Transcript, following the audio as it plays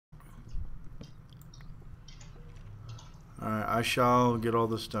Alright, I shall get all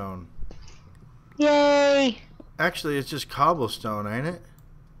the stone. Yay! Actually, it's just cobblestone, ain't it?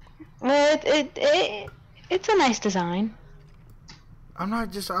 Well, it's a nice design. I'm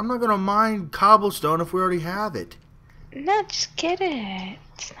not gonna mine cobblestone if we already have it. No, just get it.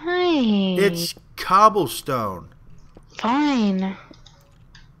 It's nice. It's cobblestone. Fine.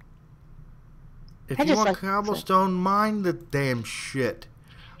 If I you just want like cobblestone, mine the damn shit.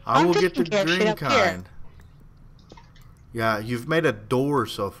 I I'm will get the taking care of shit green up here. kind. Yeah, you've made a door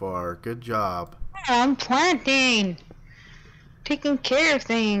so far. Good job. I'm planting. Taking care of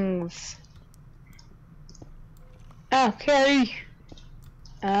things. Okay.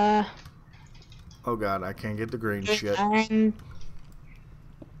 Oh god, I can't get the green shit.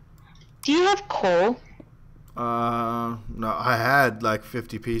 Do you have coal? No, I had like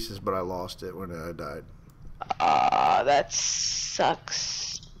 50 pieces, but I lost it when I died. That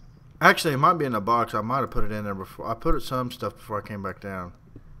sucks. Actually, it might be in a box. I might have put it in there before. I put some stuff before I came back down.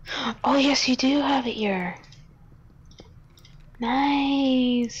 Oh, yes, you do have it here.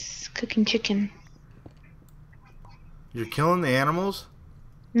 Nice. Cooking chicken. You're killing the animals?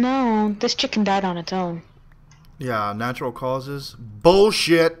 No, this chicken died on its own. Yeah, natural causes.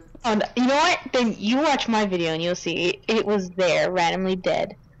 Bullshit! Oh, you know what? Then you watch my video and you'll see it was there, randomly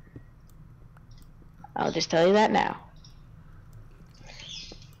dead. I'll just tell you that now.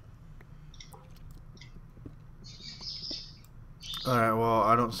 Alright, well,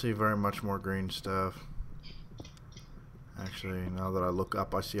 I don't see very much more green stuff. Actually, now that I look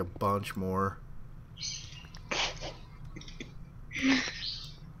up, I see a bunch more.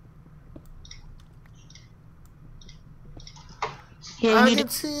 Yeah, I can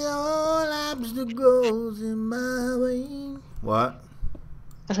see all obstacles in my way. What?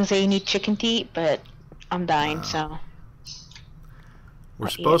 I was gonna say you need chicken to eat, but I'm dying, so. We're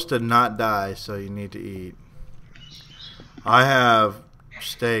I'll supposed to not die, so you need to eat. I have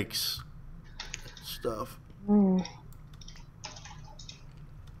steaks. Stuff. Okay,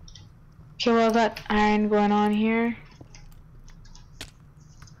 well, I got iron going on here.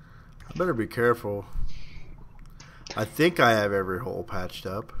 I better be careful. I think I have every hole patched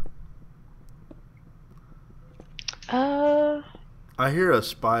up. I hear a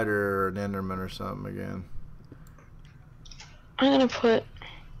spider or an enderman or something again. I'm gonna put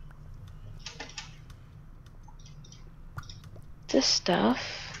this stuff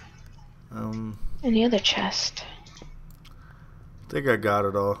in the other chest. I think I got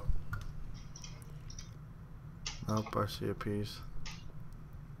it all. Nope, I see a piece.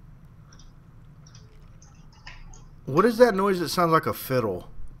 What is that noise that sounds like a fiddle?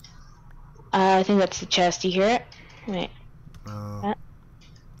 I think that's the chest. You hear it? Wait. No.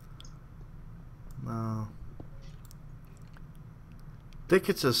 No. I think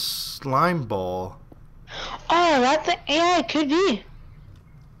it's a slime ball. Oh, that thing. Yeah, it could be.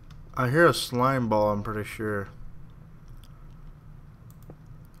 I hear a slime ball, I'm pretty sure.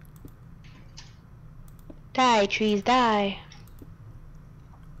 Die, trees, die.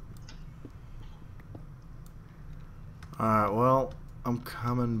 Alright, well, I'm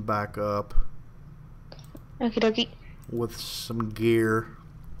coming back up Okie dokie. with some gear.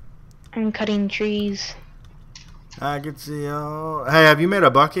 I'm cutting trees. I can see. Hey, have you made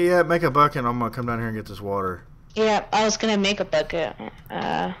a bucket yet? Make a bucket and I'm gonna come down here and get this water. Yeah, I was gonna make a bucket.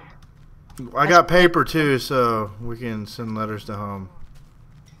 I got paper too, so we can send letters to home.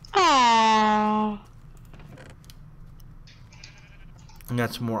 Aww. I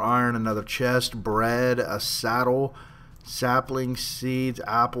got some more iron, another chest, bread, a saddle, saplings, seeds,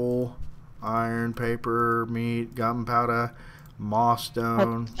 apple, iron, paper, meat, gunpowder, moss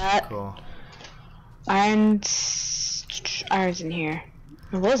stone. What's that? Cool. Iron's in here.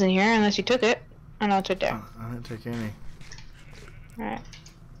 It wasn't here unless you took it. Oh no, it's right there. I didn't take any. Alright.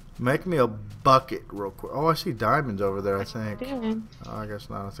 Make me a bucket real quick. Oh, I see diamonds over there, I think. Doing. Oh, I guess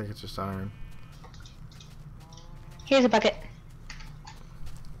not. I think it's just iron. Here's a bucket.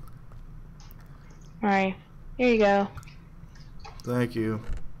 Alright. Here you go. Thank you.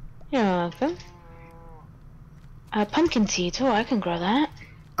 You're welcome. Pumpkin seeds. Oh, I can grow that.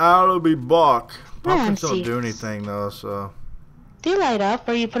 I'll be back. Melon Pumpkins don't do seeds. anything though, so. They light up,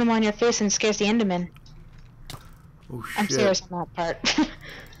 or you put them on your face and it scares the Enderman. Oh I'm shit. serious on that part.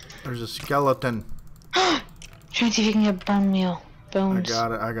 There's a skeleton. Try and see if you can get bone meal. Bones. I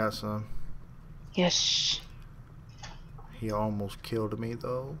got it. I got some. Yes. He almost killed me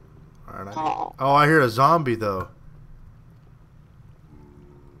though. Alright. Aw. Oh, I hear a zombie though.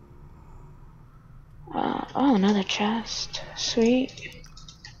 Oh, another chest. Sweet.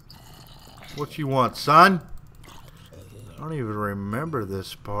 What you want, son? I don't even remember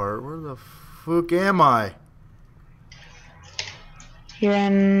this part. Where the fuck am I? You're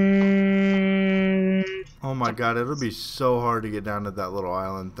in... Oh my god, it'll be so hard to get down to that little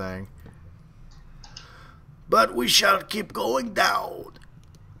island thing. But we shall keep going down.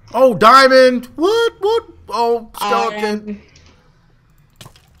 Oh, diamond! What? What? Oh, skeleton.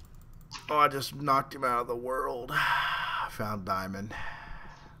 Oh, I just knocked him out of the world. I found diamond.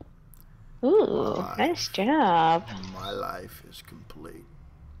 Ooh, nice job. My life is complete.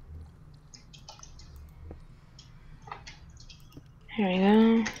 There we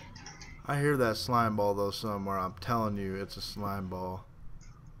go. I hear that slime ball though somewhere. I'm telling you, it's a slime ball.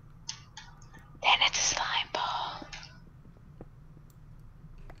 Then it's a slime ball.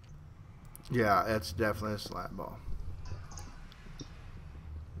 Yeah, it's definitely a slime ball.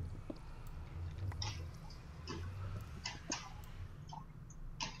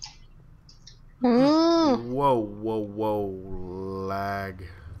 Mm. Whoa, whoa, whoa, lag.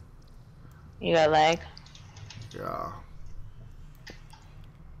 You got lag? Yeah.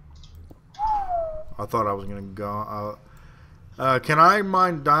 I thought I was gonna go. Can I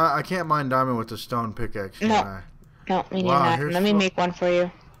mine I can't mine diamond with the stone pickaxe. Can I? No, me neither. Let me make one for you.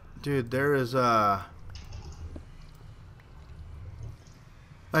 Dude, there is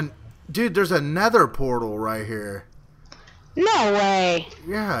dude, there's a Nether portal right here. No way.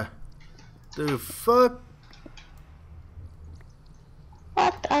 Yeah. Dude, fuck.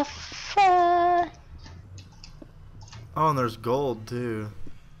 What the fuck? Oh, and there's gold too.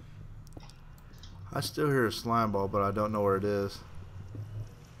 I still hear a slime ball, but I don't know where it is.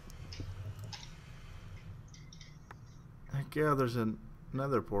 Heck yeah, there's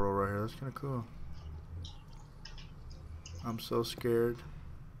another portal right here. That's kind of cool. I'm so scared.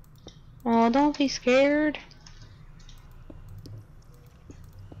 Oh, don't be scared.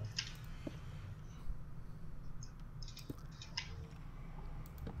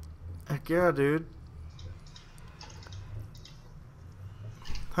 Heck yeah, dude.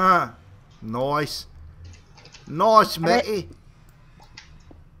 Huh. Nice. Nice, matey.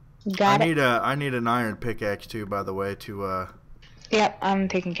 Got it. I need an iron pickaxe too, by the way, to Yep, I'm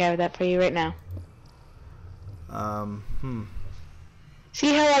taking care of that for you right now.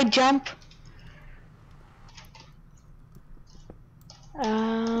 See how I jump?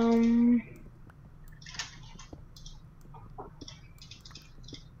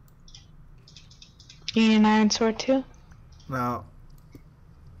 You need an iron sword too? No.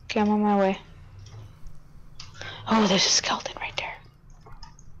 Okay, I'm on my way. Oh, there's a skeleton right there.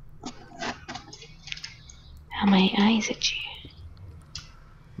 How many eyes at you?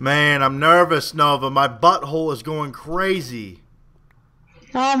 Man, I'm nervous, Nova. My butthole is going crazy.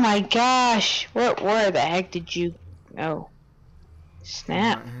 Oh my gosh. Where the heck did you go?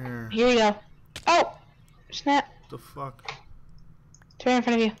 Snap. Right Here you go. Oh! Snap. What the fuck? It's right in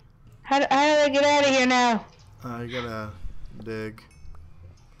front of you. How do I get out of here now? You gotta dig.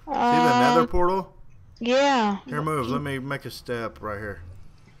 See the Nether portal? Yeah. Here, move. Let me make a step right here.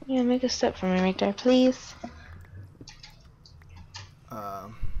 Yeah, make a step for me right there, please.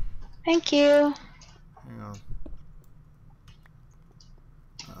 Thank you. Hang on.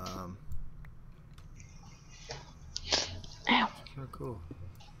 Ow. So cool.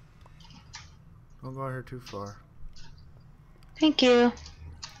 Don't go out here too far. Thank you.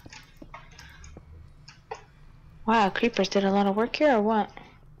 Wow, creepers did a lot of work here, or what?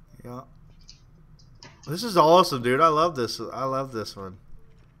 Yeah. This is awesome, dude. I love this. I love this one.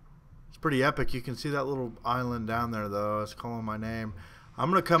 It's pretty epic. You can see that little island down there, though. It's calling my name. I'm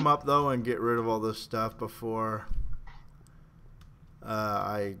going to come up, though, and get rid of all this stuff before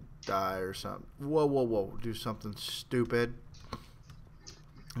I die or something. Whoa, whoa, whoa. Do something stupid.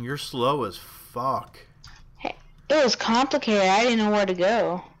 You're slow as fuck. Hey, it was complicated. I didn't know where to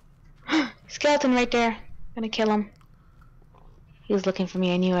go. Skeleton right there. Gonna kill him. He was looking for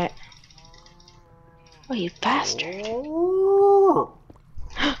me. I knew it. Oh, you bastard.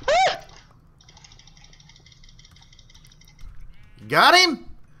 Got him?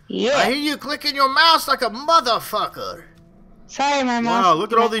 Yeah. I hear you clicking your mouse like a motherfucker. Sorry, my mom. Wow,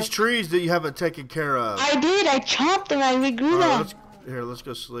 look at all these trees that you haven't taken care of. I did. I chopped them. I regrew them. Here, let's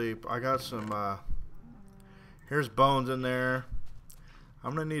go sleep. I got some, here's bones in there.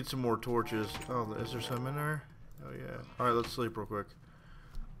 I'm going to need some more torches. Oh, is there some in there? Oh, yeah. All right, let's sleep real quick.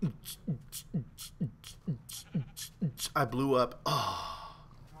 I blew up. Oh.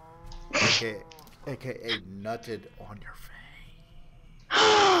 AKA nutted on your face.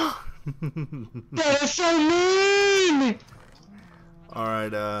 That is so mean!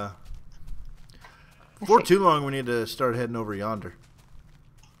 Alright, before too long we need to start heading over yonder.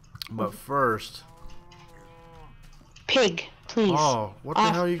 But first... Pig, please. Oh, what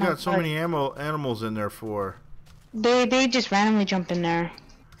the hell you got so many animals in there for? They just randomly jump in there.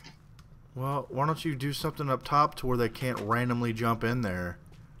 Well, why don't you do something up top to where they can't randomly jump in there?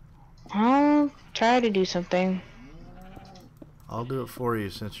 I'll try to do something. I'll do it for you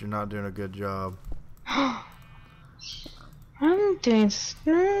since you're not doing a good job. I'm doing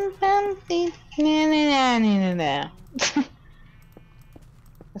something.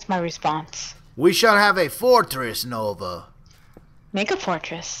 That's my response. We shall have a fortress, Nova. Make a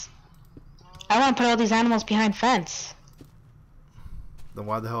fortress. I want to put all these animals behind fence. Then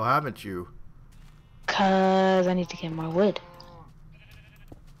why the hell haven't you? 'Cause I need to get more wood.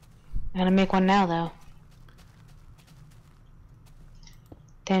 I'm gonna make one now, though.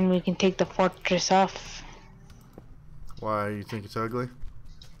 Then we can take the fortress off. Why, you think it's ugly?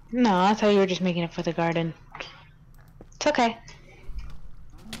 No, I thought you were just making it for the garden. It's okay.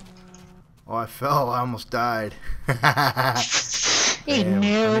 Oh, I fell. I almost died. You Damn,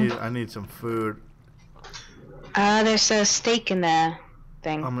 noob. I need some food. There's a steak in the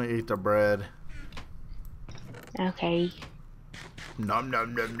thing. I'm gonna eat the bread. Okay. Nom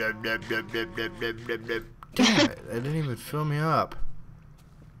nom nom nom nom nom nom nom nom nom nom. Damn it! It didn't even fill me up.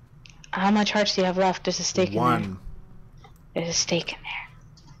 How much hearts do you have left? There's a steak in there. One. There's a steak in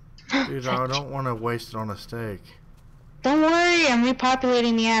there. Dude, I don't want to waste it on a steak. Don't worry, I'm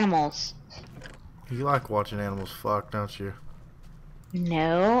repopulating the animals. You like watching animals fuck, don't you?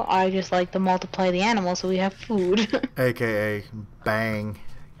 No, I just like to multiply the animals so we have food. AKA bang.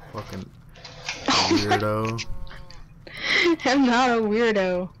 Fucking weirdo. I'm not a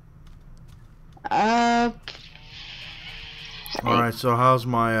weirdo. Alright, so how's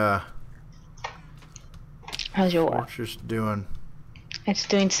my How's your what? fortress doing? It's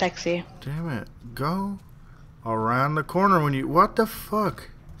doing sexy. Damn it. Go around the corner when you... What the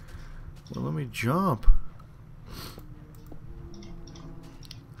fuck? Well, let me jump.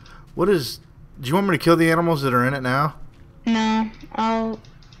 What is... Do you want me to kill the animals that are in it now? No, I'll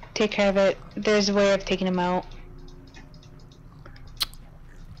take care of it. There's a way of taking them out.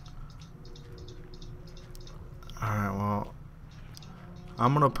 Alright, well...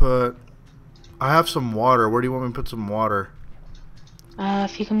 I'm gonna put... I have some water. Where do you want me to put some water?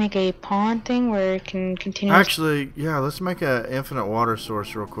 If you can make a pond thing where it can continue. Actually, yeah, let's make an infinite water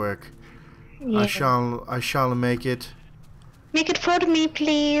source real quick. Yeah. I shall make it. Make it for me,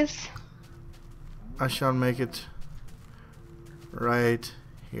 please. I shall make it right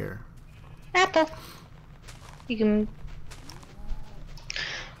here. Apple. You can.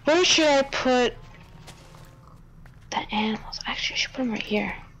 Where should I put the animals? Actually, I should put them right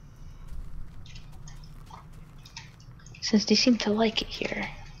here. Since they seem to like it here.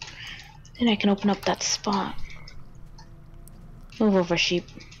 Then I can open up that spot. Move over, sheep.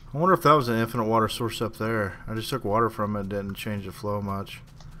 I wonder if that was an infinite water source up there. I just took water from it, didn't change the flow much.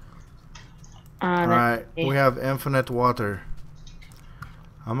 Alright, we have infinite water.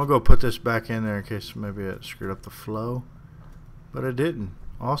 I'm gonna go put this back in there in case maybe it screwed up the flow. But it didn't.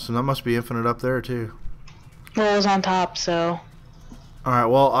 Awesome, that must be infinite up there too. Well, it was on top, so. Alright,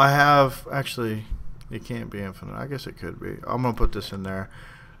 well I have... Actually, it can't be infinite. I guess it could be. I'm gonna put this in there.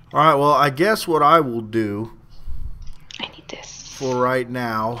 Alright, well I guess what I will do... I need this. For right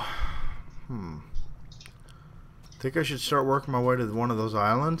now... Think I should start working my way to one of those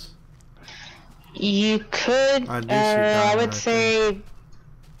islands? You could, I would say,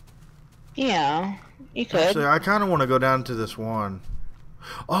 yeah, you could. Actually, I kind of want to go down to this one.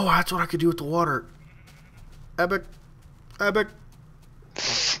 Oh, that's what I could do with the water. Epic. Epic.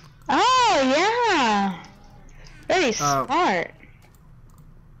 Oh, yeah. Very smart.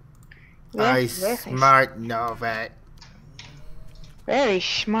 I smart Nova. Very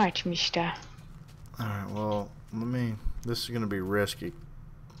smart, mister. Alright, well, this is going to be risky.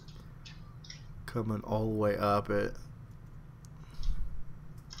 Coming all the way up it.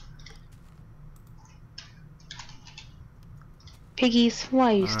 Piggies,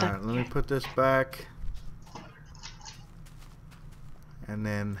 why are you stuck? Alright, let me put this back. And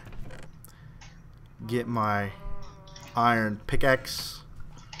then get my iron pickaxe.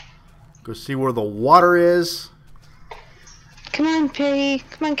 Go see where the water is. Come on, piggy.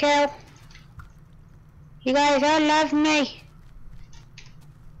 Come on, cow. You guys all love me.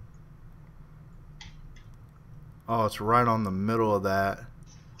 Oh, it's right on the middle of that.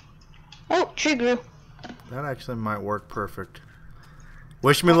 Oh, tree grew. That actually might work perfect.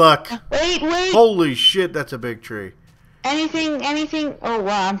 Wish me luck. Wait, wait. Holy shit, that's a big tree. Anything. Oh,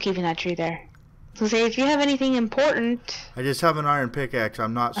 wow, I'm keeping that tree there. So say if you have anything important. I just have an iron pickaxe.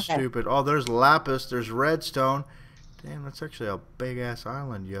 I'm not stupid. Oh, there's lapis. There's redstone. Damn, that's actually a big ass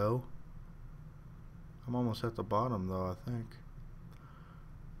island, yo. I'm almost at the bottom though, I think.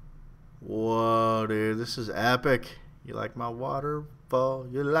 Whoa. know, dude. This is epic. You like my waterfall?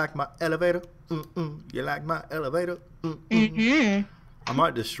 You like my elevator? You like my elevator? I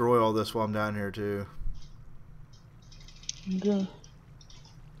might destroy all this while I'm down here, too. Okay.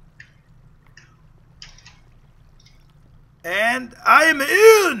 And I am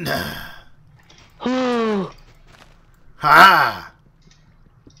in! Ooh. Ha!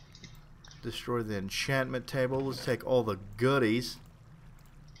 Destroy the enchantment table. Let's take all the goodies.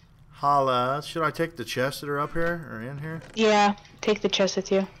 Holla. Should I take the chests that are up here or in here? Yeah, take the chest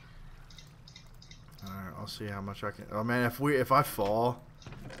with you. Alright, I'll see how much I can. Oh man, if I fall,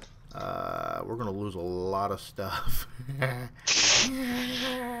 we're gonna lose a lot of stuff. I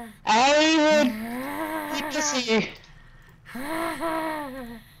would like to see.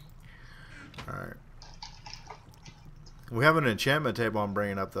 Alright. We have an enchantment table I'm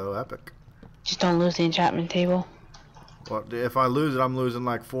bringing up though. Epic. Just don't lose the enchantment table. Well, if I lose it, I'm losing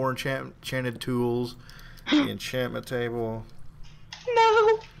like 4 enchanted tools, the enchantment table.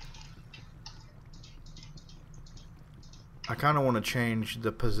 No. I kind of want to change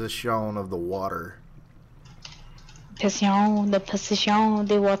the position of the water. The position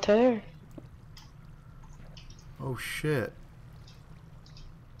de water. Oh shit.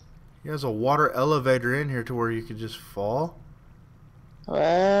 He has a water elevator in here to where you could just fall?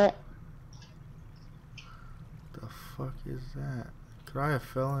 What? The fuck is that? Could I have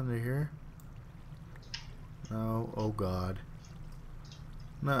fell into here? No. Oh god.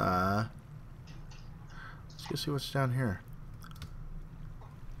 Nah. Let's go see what's down here.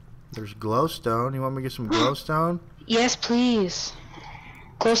 There's glowstone. You want me to get some glowstone? Yes, please.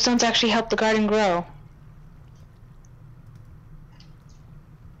 Glowstones actually help the garden grow.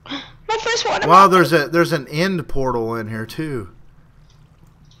 My first one. Wow, there's an end portal in here too.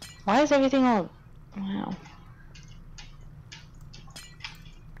 Why is everything all? Wow.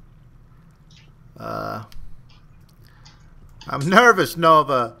 I'm nervous,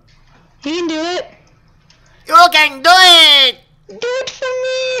 Nova. You can do it. You can do it! Do it for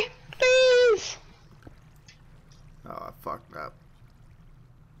me, please. Oh, I fucked up.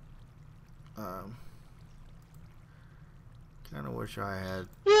 Kind of wish I had.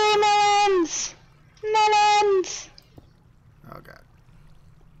 Yay, melons! Melons! Oh god.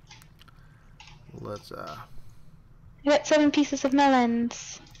 Let's I got 7 pieces of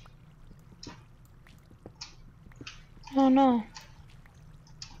melons. Oh no.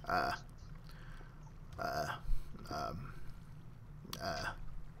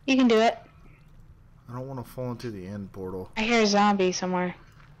 You can do it. I don't want to fall into the end portal. I hear a zombie somewhere.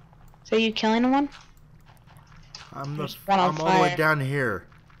 So you killing one? I'm There's one on all the way fire. down here.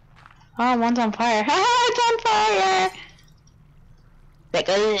 Oh, one's on fire. It's on fire! Like,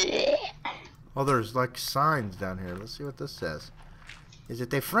 Oh, there's like signs down here. Let's see what this says. Is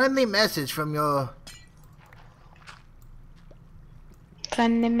it a friendly message from your...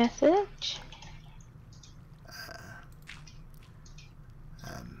 friendly message?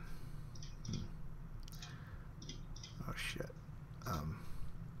 Oh shit. I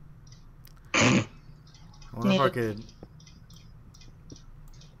wonder if I could...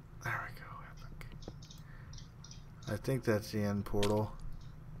 There we go. Epic. I think that's the end portal.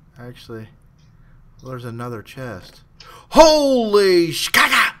 Actually, well, there's another chest. Holy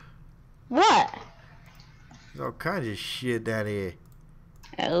shkaka! What? There's all kinds of shit down here.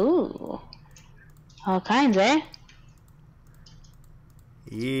 Oh. All kinds, eh?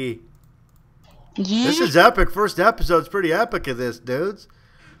 Yeah. Yeah. This is epic. First episode's pretty epic of this, dudes.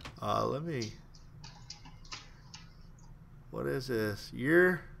 Let me... What is this?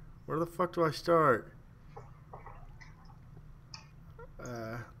 Year? Where the fuck do I start?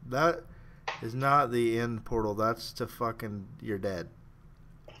 That is not the end portal. That's to fucking... You're dead.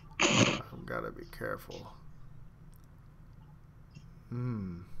 I've gotta be careful.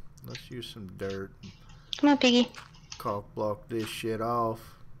 Let's use some dirt. Come on, piggy. Caulk block this shit off.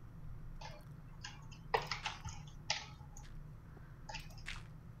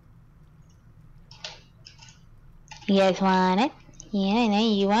 You guys want it? Yeah, I know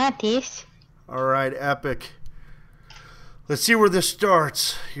you want this. Alright, epic. Let's see where this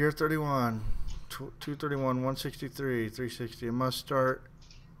starts. Year 31. 231, 163, 360. It must start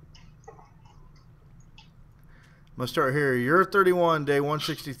here. Year 31, day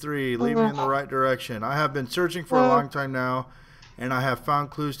 163. Lead me in the right direction. I have been searching for a long time now, and I have found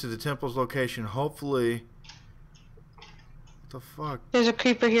clues to the temple's location. Hopefully... What the fuck? There's a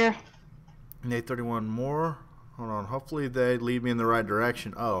creeper here. Day 31 more. Hold on. Hopefully they lead me in the right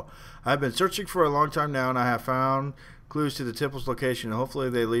direction. Oh. I've been searching for a long time now, and I have found clues to the temple's location. Hopefully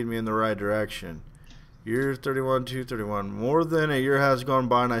they lead me in the right direction. Year 31, 231. More than a year has gone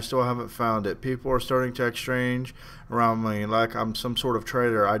by and I still haven't found it. People are starting to exchange around me like I'm some sort of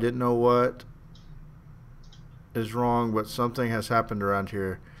traitor. I didn't know what is wrong, but something has happened around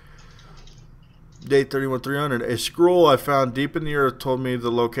here. Date 31, 300. A scroll I found deep in the earth told me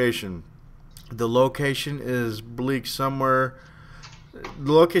the location. The location is bleak somewhere.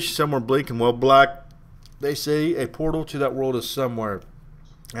 The location somewhere bleak and well black. They say a portal to that world is somewhere.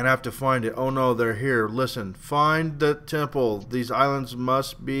 And I have to find it. Oh no, they're here. Listen, find the temple. These islands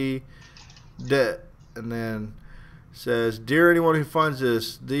must be dead. And then says, dear anyone who finds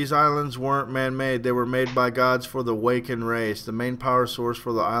this, these islands weren't man-made. They were made by gods for the Waken race. The main power source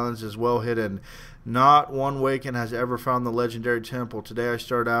for the islands is well hidden. Not one Waken has ever found the legendary temple. Today I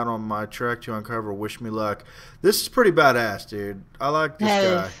start out on my trek to uncover. Wish me luck. This is pretty badass, dude. I like this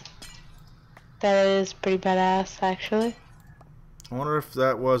guy. That is pretty badass, actually. I wonder if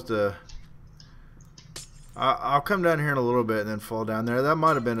that was the... I'll come down here in a little bit and then fall down there. That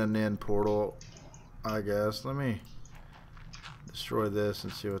might have been an end portal, I guess. Let me destroy this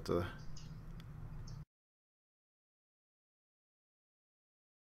and see what the...